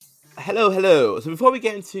Hello. So before we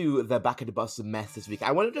get into the back of the bus mess this week,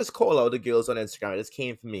 I want to just call out the girls on Instagram. It just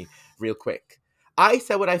came for me real quick. I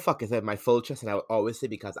said what I fucking said, my full chest, and I will always say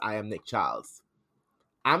because I am Nick Charles.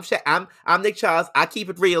 I'm Nick Charles. I keep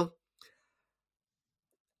it real.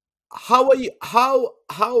 How are you?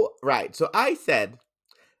 Right. So I said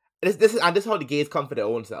this is how the gays come for their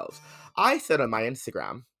own selves. I said on my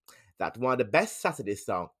Instagram that one of the best Saturday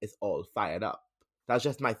song is All Fired Up. That's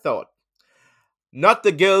just my thought. Not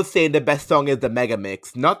the girls saying the best song is the Mega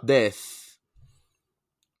Mix. Not this.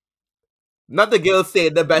 Not the girls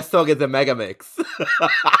saying the best song is the Mega Mix.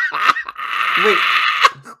 Wait.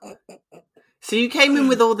 So you came in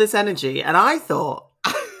with all this energy, and I thought,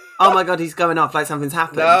 oh my God, he's going off like something's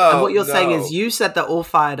happened. And what you're saying is you said that All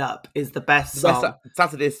Fired Up is the best song.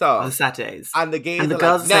 Saturday song. On Saturdays. And the gays are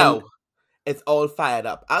girls like, no, it's All Fired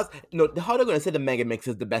Up. How are they going to say the Mega Mix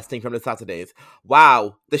is the best thing from the Saturdays?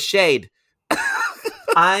 Wow, the shade.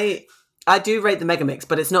 I do rate the Mega Mix,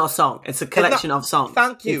 but it's not a song. It's a collection of songs.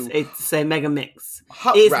 Thank you. It's a Mega Mix.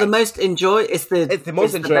 It's the most It's the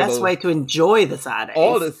enjoyable. Best way to enjoy the Saturdays.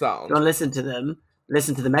 All the songs. You want to listen to them.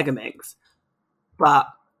 Listen to the Mega Mix. But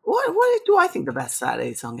what do I think the best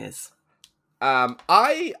Saturday song is?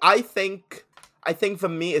 I think for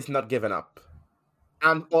me it's Not Giving Up.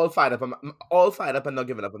 I'm all fired up. I'm all fired up and Not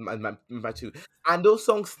Giving Up. My two. And those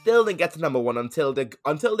songs still didn't get to number one until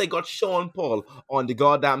they got Sean Paul on the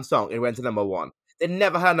goddamn song. It went to number one. They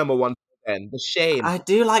never had number one then. The shame. I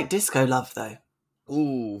do like Disco Love though.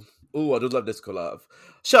 Ooh, I do love Disco Love.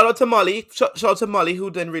 Shout out to Molly. Shout out to Molly, who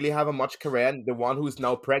didn't really have a much career, and the one who's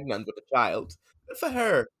now pregnant with a child. Good for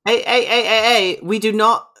her. Hey. We do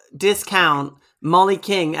not discount Molly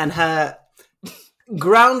King and her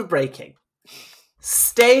groundbreaking,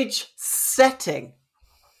 stage-setting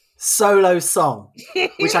solo song,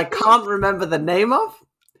 which I can't remember the name of.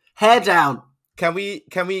 Hair Down. Can we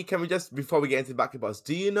just, before we get into the back of the bus,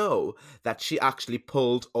 do you know that she actually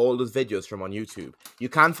pulled all those videos from on YouTube? You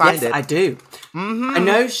can't find it. Yes, I do. Mm-hmm. I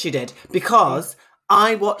know she did, because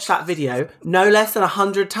I watched that video no less than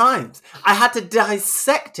 100 times. I had to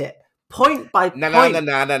dissect it point by point.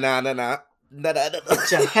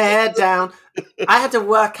 Put your hair down. I had to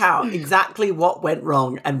work out exactly what went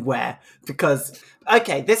wrong and where, because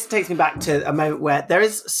this takes me back to a moment where there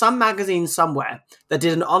is some magazine somewhere that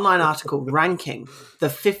did an online article ranking the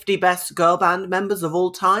 50 best girl band members of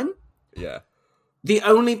all time. Yeah. The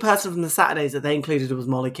only person from the Saturdays that they included was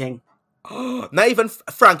Molly King. Not even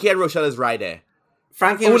Frankie and Rochelle is right there.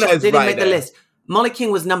 Frankie and Rochelle didn't make the list. Molly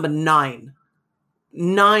King was number 9.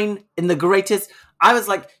 9 in the greatest. I was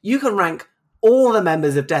like, you can rank all the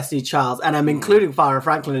members of Destiny's Child, and I'm including Farrah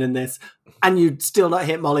Franklin in this, and you'd still not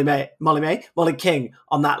hit Molly King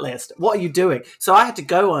on that list. What are you doing? So I had to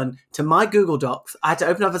go on to my Google Docs. I had to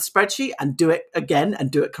open up a spreadsheet and do it again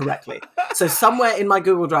and do it correctly. So somewhere in my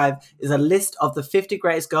Google Drive is a list of the 50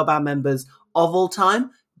 greatest girl band members of all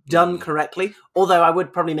time, done correctly. Although I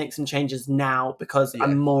would probably make some changes now because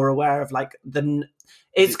I'm more aware of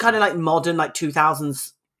it's kind of like modern, like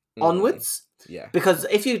 2000s onwards. Yeah. Because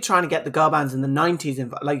if you're trying to get the girl bands in the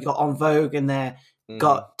 90s, like you got En Vogue in there,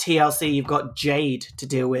 got TLC, you've got Jade to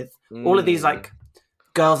deal with. All of these like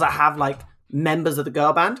girls that have like members of the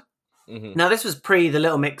girl band. Mm-hmm. Now this was pre the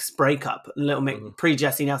Little Mix breakup, Little Mix pre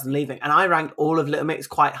Jessie Nelson leaving, and I ranked all of Little Mix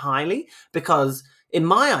quite highly because in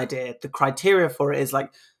my idea the criteria for it is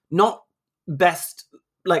like not best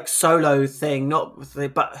like solo thing,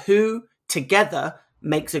 but who together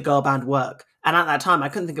makes a girl band work. And at that time, I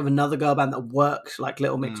couldn't think of another girl band that worked like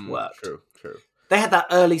Little Mix worked. True. They had that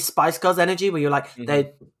early Spice Girls energy where you're like,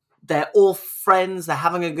 they're all friends, they're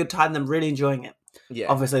having a good time, they're really enjoying it. Yeah.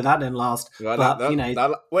 Obviously, that didn't last. Well,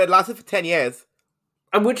 it lasted for 10 years.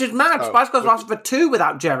 And which is mad. Spice Girls lasted for 2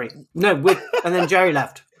 without Jerry. And then Jerry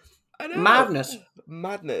left. I know.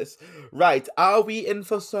 Madness. Right. Are you in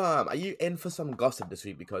for some gossip this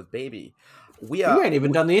week? Because, baby, we ain't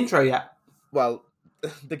even done the intro yet. Well,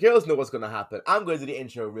 the girls know what's going to happen. I'm going to do the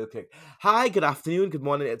intro real quick. Hi, good afternoon, good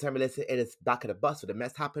morning. Every time you listen, it is back at the bus where the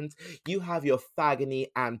mess happens. You have your fagony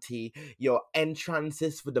auntie, your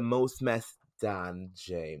entrances for the most mess, Dan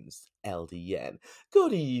James, LDN.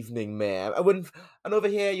 Good evening, ma'am. And over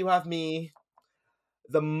here you have me,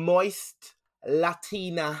 the moist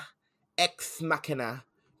Latina ex-machina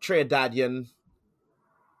Trinidadian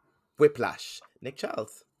whiplash, Nick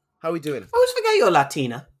Charles. How are we doing? I always forget you're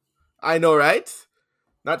Latina. I know, right?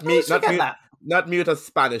 Not me with a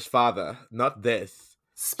Spanish father. Not this.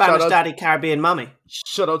 Spanish daddy, Caribbean mummy.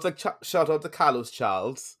 Shout out to Carlos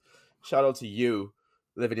Charles. Shout out to you,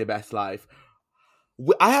 living your best life.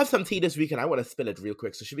 I have some tea this week and I want to spill it real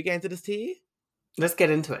quick. So should we get into this tea? Let's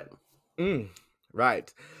get into it.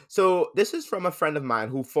 Right. So this is from a friend of mine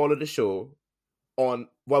who followed the show on.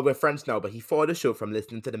 Well, we're friends now, but he followed the show from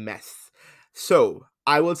listening to the mess. So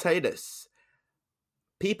I will say this: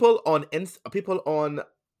 people on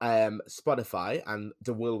Spotify and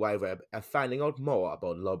the World Wide Web are finding out more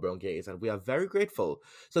about Love Brown Gays, and we are very grateful.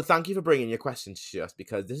 So thank you for bringing your questions to us,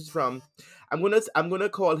 because this is from. I'm gonna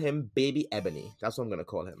call him Baby Ebony. That's what I'm gonna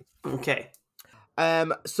call him. Okay.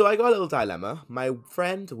 So I got a little dilemma. My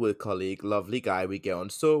friend, work colleague, lovely guy, we get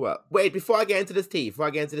on so well. Wait, before I get into this tea,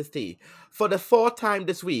 for the fourth time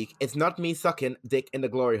this week, it's not me sucking dick in the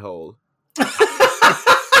glory hole.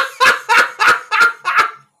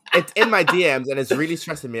 It's in my DMs and it's really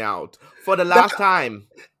stressing me out. For the last time.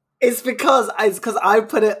 It's because I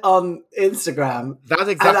put it on Instagram. That's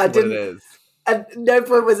exactly what it is. And no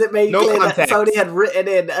point was it made clear that somebody had written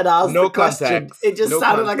in and asked the question. It just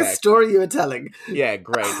sounded like a story you were telling. Yeah,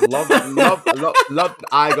 great. Love.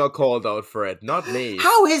 I got called out for it, not me.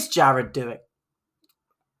 How is Jared doing?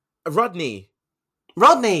 Rodney,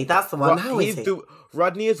 that's the one. How is he?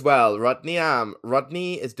 Rodney as well.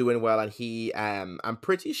 Rodney is doing well, and he I'm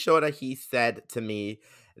pretty sure that he said to me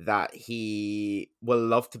that he will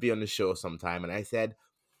love to be on the show sometime, and I said,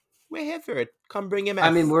 we're here for it. Come bring him in.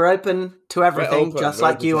 I mean, we're open to everything, just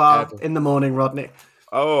like you are in the morning, Rodney.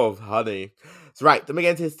 Oh, honey. So, right, let me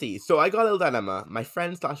get into his tea. So I got a little dilemma. My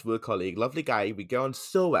friend / work colleague, lovely guy, we get on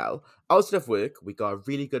so well. Outside of work, we got a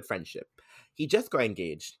really good friendship. He just got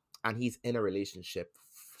engaged, and he's in a relationship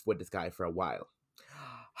with this guy for a while.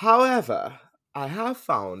 However, I have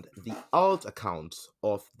found the alt account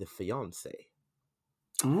of the fiancé.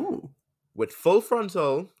 Ooh. With full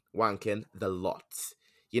frontal wanking the lot.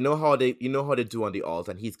 You know how they do on the alt,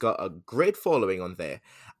 and he's got a great following on there,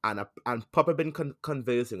 and Papa been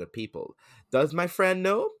conversing with people. Does my friend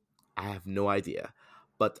know? I have no idea,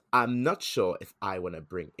 but I'm not sure if I want to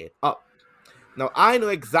bring it up. Now I know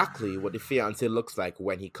exactly what the fiance looks like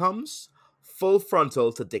when he comes, full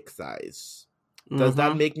frontal to dick size. Does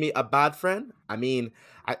that make me a bad friend? I mean,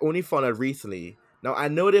 I only found out recently. Now I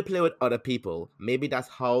know they play with other people. Maybe that's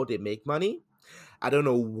how they make money. I don't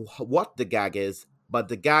know what the gag is. But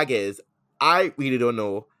the gag is, I really don't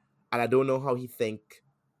know, and I don't know how he think.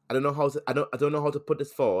 I don't know how to put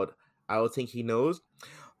this forward. I don't think he knows.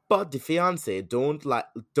 But the fiance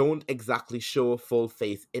don't exactly show full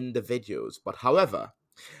face in the videos. But however,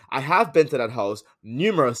 I have been to that house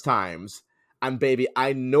numerous times, and baby,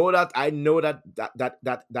 I know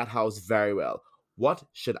that house very well. What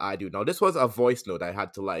should I do now? This was a voice note I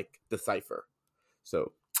had to decipher.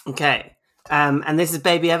 So okay. And this is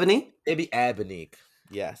Baby Ebony? Baby Ebony,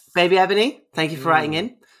 yes. Baby Ebony, thank you for writing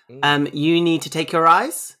in. You need to take your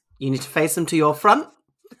eyes, you need to face them to your front,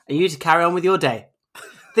 and you need to carry on with your day.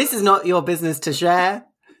 This is not your business to share.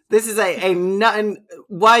 This is a nothing.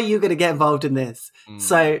 Why are you going to get involved in this?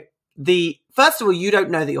 So, first of all, you don't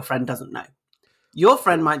know that your friend doesn't know. Your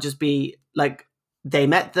friend might just be like, they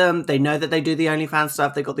met them, they know that they do the OnlyFans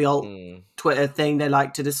stuff, they got the old Twitter thing, they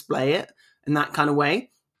like to display it in that kind of way.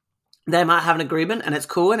 They might have an agreement and it's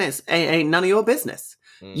cool and it's ain't none of your business.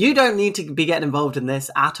 You don't need to be getting involved in this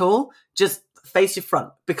at all. Just face your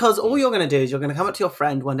front, because all you're going to do is you're going to come up to your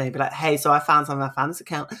friend one day and be like, hey, so I found something, I found this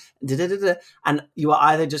account, and you are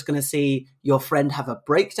either just going to see your friend have a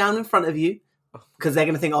breakdown in front of you because they're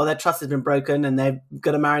going to think, oh, their trust has been broken and they're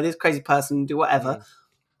going to marry this crazy person and do whatever.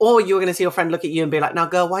 Or you're going to see your friend look at you and be like, now,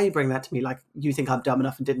 girl, why are you bringing that to me? Like, you think I'm dumb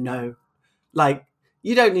enough and didn't know? Like,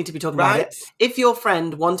 you don't need to be talking about it. If your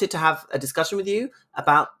friend wanted to have a discussion with you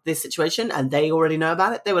about this situation and they already know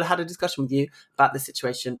about it, they would have had a discussion with you about this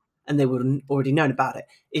situation and they would have already known about it.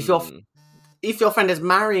 If your friend is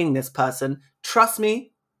marrying this person, trust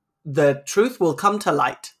me, the truth will come to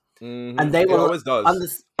light. And they will always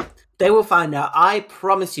does. They will find out. I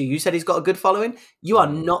promise you. You said he's got a good following. You are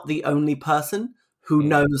not the only person who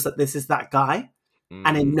knows that this is that guy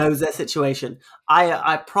and it knows their situation.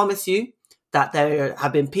 I promise you that there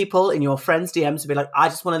have been people in your friends' DMs to be like, I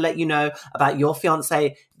just want to let you know about your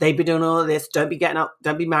fiance. They've been doing all of this. Don't be getting up.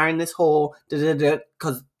 Don't be marrying this whore.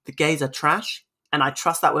 Because the gays are trash. And I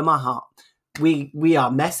trust that with my heart. We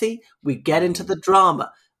are messy. We get into the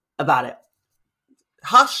drama about it.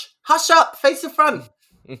 Hush up. Face the front.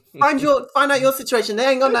 Find out your situation. They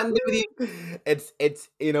ain't got nothing to do with you. It's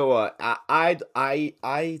you know what? I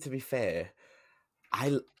to be fair,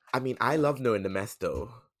 I mean I love knowing the mess though.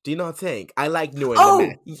 Do you not think? I like knowing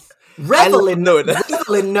the mess. Revel in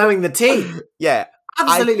knowing the tea. Yeah.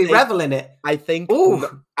 Absolutely revel in it. I think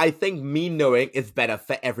me knowing is better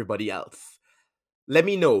for everybody else. Let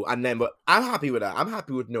me know, and then but I'm happy with that. I'm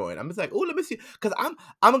happy with knowing. I'm just like, oh, let me see, because I'm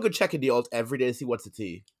gonna go check in the alt every day to see what's the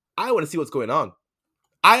tea. I want to see what's going on.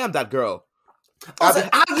 I am that girl. Also,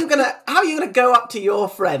 how are you gonna go up to your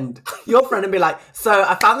friend and be like, so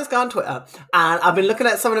I found this guy on Twitter and I've been looking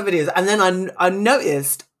at some of the videos and then I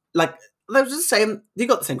noticed, like, they were just saying they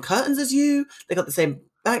got the same curtains as you, they got the same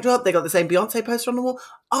backdrop, they got the same Beyonce poster on the wall.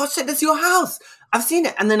 Oh shit, that's your house. I've seen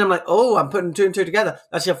it. And then I'm like, oh, I'm putting two and two together.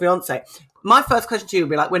 That's your fiance. My first question to you would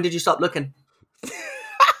be like, when did you stop looking?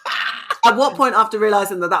 At what point after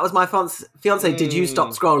realizing that was my fiance did you stop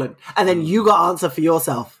scrolling? And then you got answer for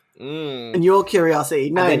yourself and your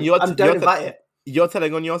curiosity. No, don't invite it. You're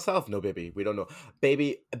telling on yourself. No, baby, we don't know.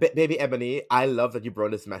 Baby Ebony, I love that you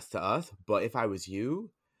brought this mess to us. But if I was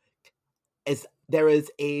you, there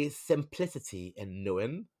is a simplicity in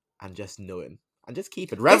knowing and just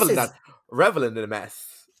keep it. Reveling in the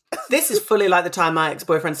mess. This is fully like the time my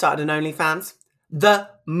ex-boyfriend started an OnlyFans. The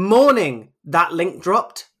morning that link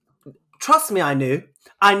dropped, trust me, I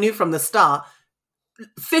knew from the start.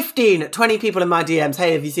 15, 20 people in my DMs.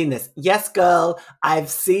 Hey, have you seen this? Yes, girl, I've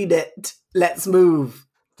seen it. Let's move.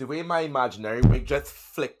 The way my imaginary wig just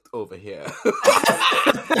flicked over here.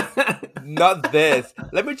 Not this.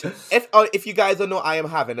 Let me. If you guys don't know, I am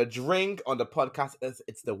having a drink on the podcast.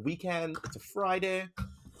 It's the weekend. It's a Friday.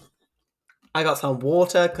 I got some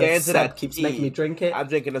water because Seb keeps making me drink it. I'm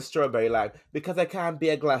drinking a strawberry lime because I can't be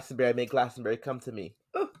a Glastonbury. I make Glastonbury come to me.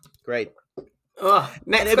 Oh, great.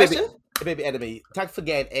 Next question. Baby enemy, thanks for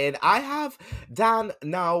getting in. I have Dan.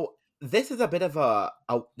 Now this is a bit of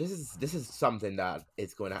this is something that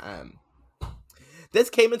is going to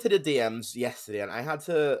This came into the DMs yesterday, and I had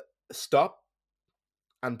to stop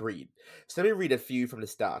and breathe. So let me read a few from the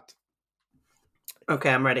start.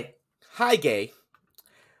 Okay, I'm ready. Hi, gay.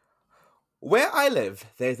 Where I live,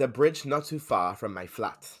 there's a bridge not too far from my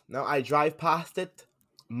flat. Now I drive past it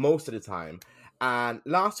most of the time. And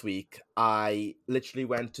last week, I literally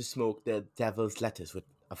went to smoke the devil's lettuce with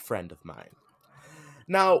a friend of mine.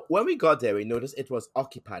 Now, when we got there, we noticed it was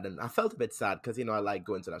occupied, and I felt a bit sad because, I like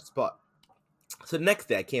going to that spot. So the next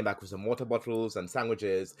day, I came back with some water bottles and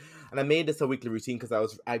sandwiches, and I made this a weekly routine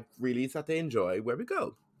because I really started to enjoy where we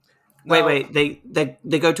go. Now, wait, they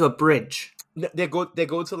go to a bridge. They go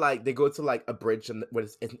to like a bridge, and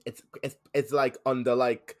it's like under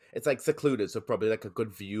like it's like secluded, so probably like a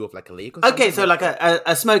good view of like a lake or something. Okay, so like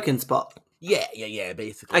a smoking spot. Yeah,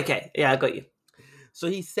 basically. Okay, yeah, I got you. So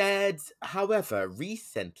he said, however,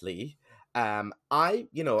 recently, I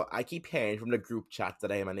keep hearing from the group chat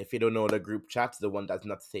that I am, and if you don't know, the group chat's the one that's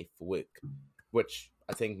not safe for work, which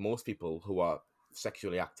I think most people who are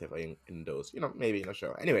sexually active are in those, maybe, not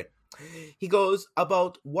sure. Anyway, he goes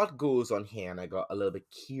about what goes on here, and I got a little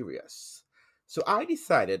bit curious. So I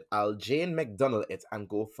decided I'll Jane McDonald it and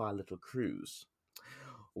go for a little cruise.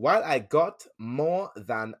 While I got more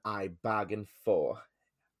than I bargained for,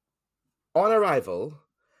 on arrival,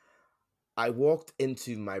 I walked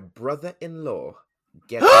into my brother-in-law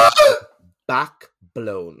getting back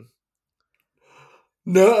blown.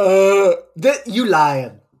 No, you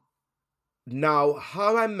lying. Now,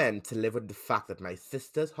 how am I meant to live with the fact that my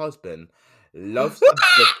sister's husband loves a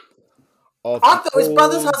bit of... I thought it was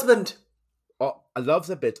brother's husband. Loves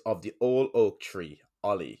a bit of the old oak tree,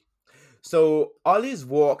 Ollie. So, Ollie's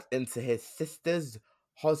walked into his sister's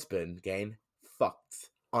husband getting fucked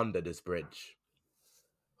under this bridge.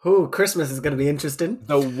 Oh, Christmas is going to be interesting.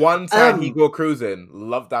 The one time he go cruising.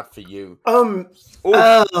 Love that for you.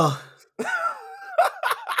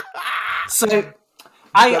 So...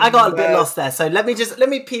 I got a bit lost there, so let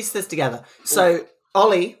me piece this together. So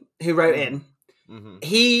Ollie, who wrote in,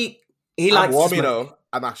 he likes to smoke.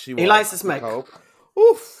 I'm actually he likes to smoke.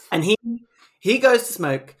 Oof. And he goes to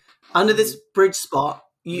smoke under this bridge spot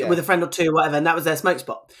with a friend or two, whatever, and that was their smoke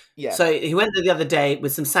spot. Yeah. So he went there the other day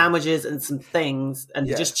with some sandwiches and some things, and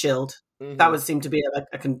he just chilled. Mm-hmm. That would seem to be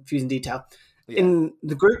a confusing detail. Yeah. In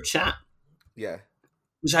the group chat,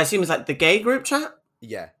 which I assume is like the gay group chat.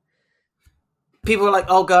 Yeah. People were like,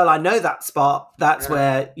 "Oh, girl, I know that spot. That's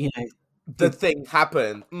where the thing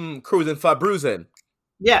happened. Cruising for bruising."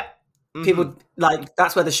 Yeah, people like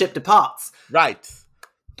that's where the ship departs. Right.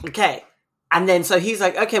 Okay, and then so he's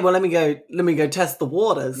like, "Okay, well, let me go test the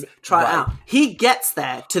waters, try it out." He gets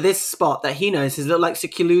there to this spot that he knows is like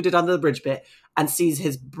secluded under the bridge bit, and sees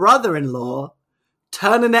his brother-in-law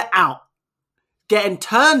turning it out, getting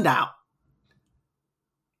turned out.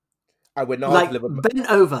 I would not like bent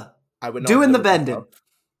over. I would not doing the bending. Myself.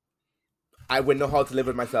 I would know how to live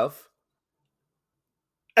with myself.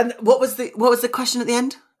 And what was the question at the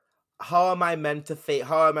end? How am I meant to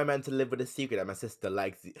live with a secret that my sister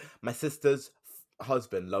likes? My sister's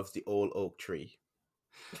husband loves the old oak tree.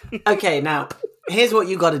 Okay, now here's what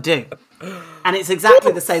you got to do, and it's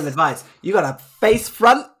exactly the same advice. You got to face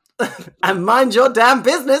front and mind your damn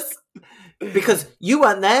business. Because you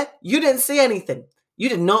weren't there. You didn't see anything. You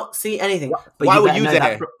did not see anything. But why you were better you know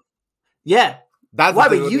there? Yeah. That's why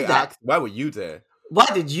the were thing you there? ask. Why were you there? Why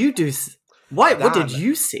did you do? Why? Dan, What did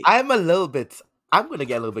you see? I'm going to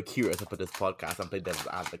get a little bit curious about this podcast and play devil's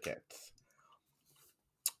advocate.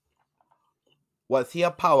 Was he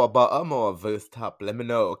a power bottom or a verse top? Let me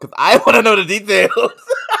know, because I want to know the details.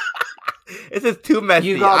 This is too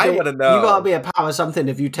messy. I want to know. You gotta be a power something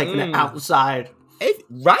if you taking it outside.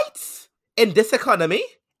 Right? In this economy?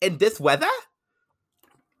 In this weather?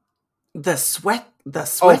 The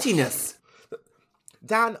sweatiness. Oh.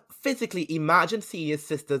 Dan, physically, imagine seeing your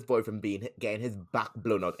sister's boyfriend getting his back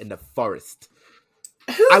blown out in the forest.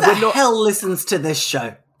 Who the hell listens to this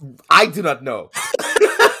show? I do not know.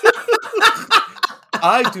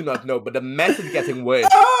 I do not know, but the mess is getting worse.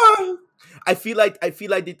 I feel like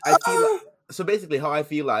so basically how I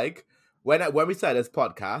feel like when we started this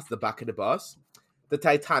podcast, The Back of the Bus, the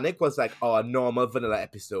Titanic was like our normal vanilla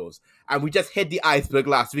episodes, and we just hit the iceberg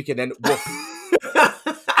last week, and then woof,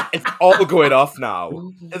 it's all going off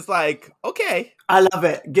now. It's like, okay, I love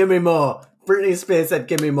it. Give me more. Britney Spears said,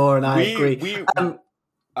 "Give me more," and I agree.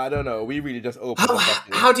 I don't know. We really just opened.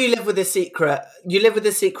 How do you live with this secret? You live with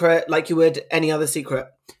this secret like you would any other secret.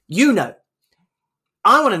 You know.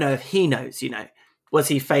 I want to know if he knows. Was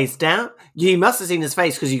he face down? You must have seen his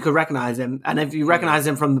face because you could recognize him. And if you recognize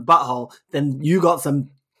him from the butthole, then you got some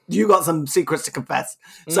secrets to confess.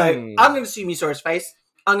 So I'm going to assume you saw his face.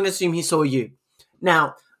 I'm going to assume he saw you.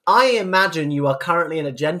 Now, I imagine you are currently in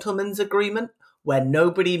a gentleman's agreement where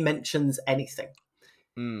nobody mentions anything.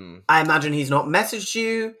 I imagine he's not messaged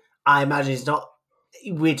you. I imagine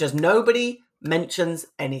nobody mentions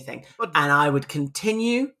anything. And I would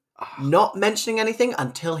continue not mentioning anything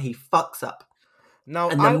until he fucks up.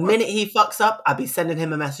 And the minute he fucks up, I'd be sending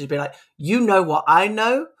him a message, be like, you know what I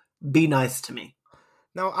know? Be nice to me.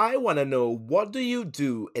 Now, I want to know, what do you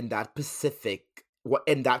do in that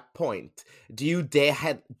in that point? Do you dare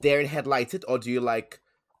and headlight it, or do you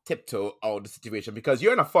tiptoe out of the situation? Because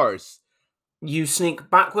you're in a forest. You sneak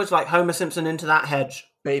backwards like Homer Simpson into that hedge.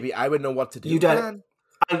 Baby, I would know what to do. You don't.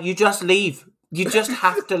 You just leave. You just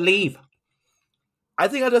have to leave. I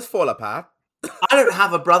think I'll just fall apart. I don't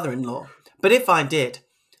have a brother-in-law, but if I did,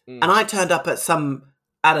 and I turned up at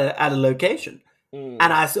a location,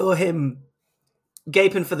 and I saw him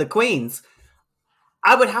gaping for the queens,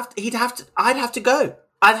 I'd have to go.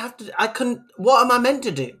 I couldn't. What am I meant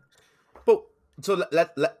to do? But so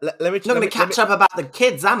let me. Not going to catch up about the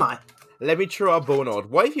kids, am I? Let me throw a bone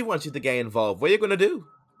out. What if he wants you to get involved? What are you going to do?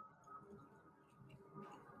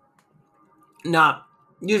 Nah,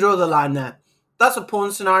 you draw the line there. That's a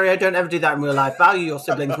porn scenario. Don't ever do that in real life. Value your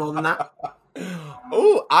siblings more than that.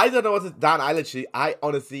 Oh, I don't know what to... Dan, I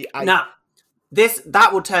honestly... Nah,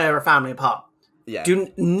 that will tear a family apart. Yeah. Do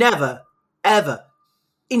never, ever,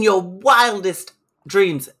 in your wildest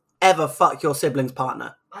dreams, ever fuck your sibling's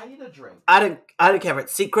partner. I need a drink. I don't care if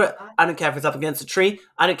it's secret. I don't care if it's up against a tree.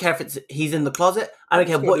 I don't care if he's in the closet. I don't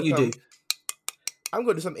care what you do. I'm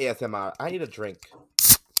going to do some ASMR. I need a drink.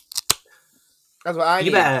 That's what I need.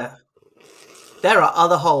 You better. There are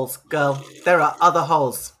other holes, girl. There are other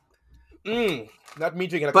holes. Not me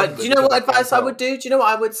drinking a But do you know what advice I would do? Do you know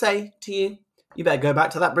what I would say to you? You better go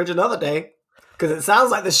back to that bridge another day. Because it sounds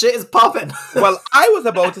like the shit is popping. Well, I was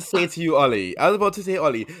about to say to you, Ollie.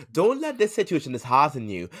 Don't let this situation dishearten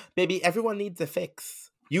you. Baby, everyone needs a fix.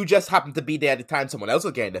 You just happen to be there at the time someone else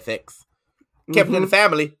was getting the fix. Kept it in the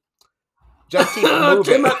family. Just keep it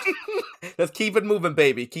moving. Just keep it moving,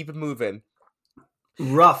 baby. Keep it moving.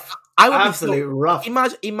 Rough. I would absolutely rough.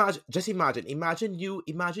 Imagine you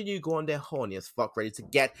going there horny as fuck, ready to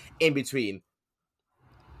get in between.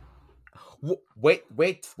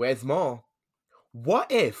 Wait, where's more?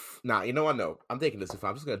 What if... Nah, you know what? No, I'm taking this too far.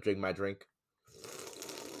 I'm just going to drink my drink.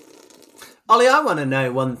 Ollie, I want to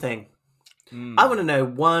know one thing.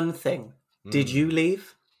 Did you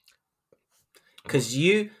leave? Because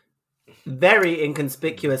you very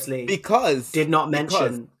inconspicuously did not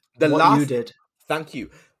mention what you did. Thank you.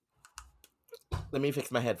 Let me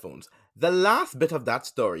fix my headphones. The last bit of that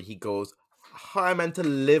story, he goes, how am I meant to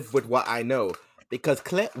live with what I know? Because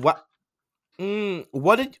what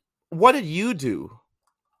did you do?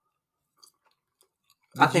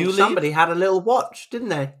 I think somebody had a little watch, didn't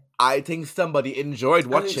they? I think somebody enjoyed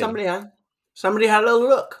watching. Somebody had a little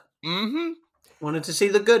look. Mm-hmm. Wanted to see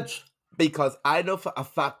the goods. Because I know for a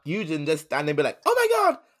fact you didn't just stand and be like, oh my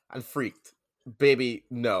God, and freaked. Baby,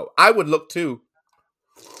 no. I would look too.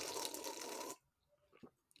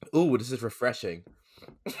 Ooh, this is refreshing.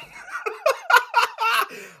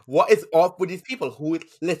 What is off with these people who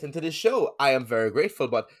listen to this show? I am very grateful,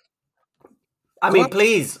 but... I mean,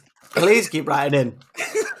 please, Please keep writing in.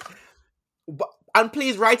 And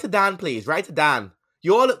please write to Dan, please. Write to Dan.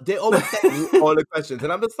 They always send you all the questions.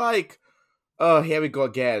 And I'm just like, oh, here we go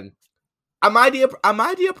again. Am I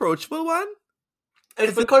the approachable one?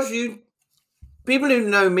 It's because people who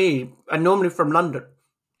know me are normally from London.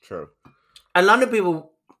 True. And London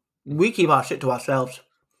people, we keep our shit to ourselves.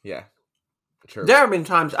 Yeah. True. There have been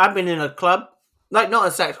times I've been in a club, like not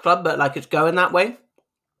a sex club, but like it's going that way.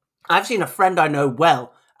 I've seen a friend I know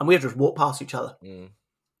well, and we've just walked past each other.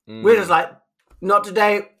 We're just like, not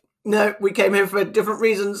today. No, we came here for different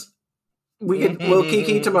reasons. We'll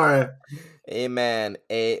kiki tomorrow. Amen.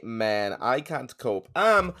 I can't cope.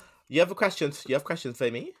 You have questions? You have questions for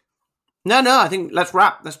me? No. I think let's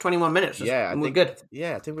wrap. That's 21 minutes. We're good.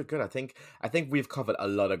 Yeah, I think we're good. I think we've covered a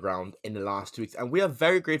lot of ground in the last 2 weeks, and we are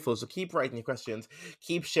very grateful. So keep writing your questions,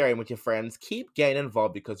 keep sharing with your friends, keep getting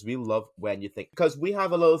involved because we love when you think. Because we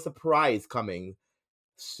have a little surprise coming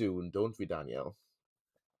soon, don't we, Danielle?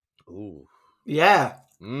 Ooh. Yeah.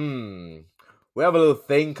 We have a little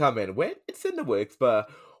thing coming. It's in the works, but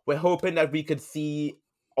we're hoping that we could see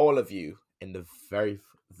all of you in the very,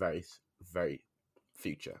 very, very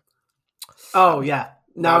future. Oh, yeah.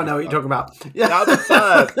 Now I know what you're talking about.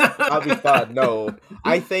 That'll be fun. No,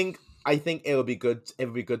 I think it'll be good.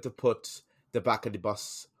 It'll be good to put the back of the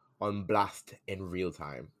bus on blast in real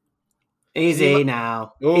time. Easy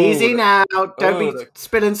now. Don't be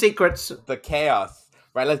spilling secrets. The chaos.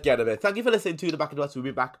 Right, let's get a bit. Thank you for listening to The Back of the Bus. We'll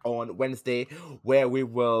be back on Wednesday, where we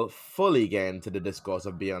will fully get into the discourse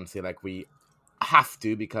of Beyonce like we have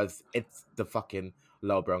to, because it's the fucking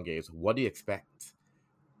Low Brown Gays. What do you expect?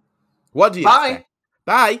 Bye.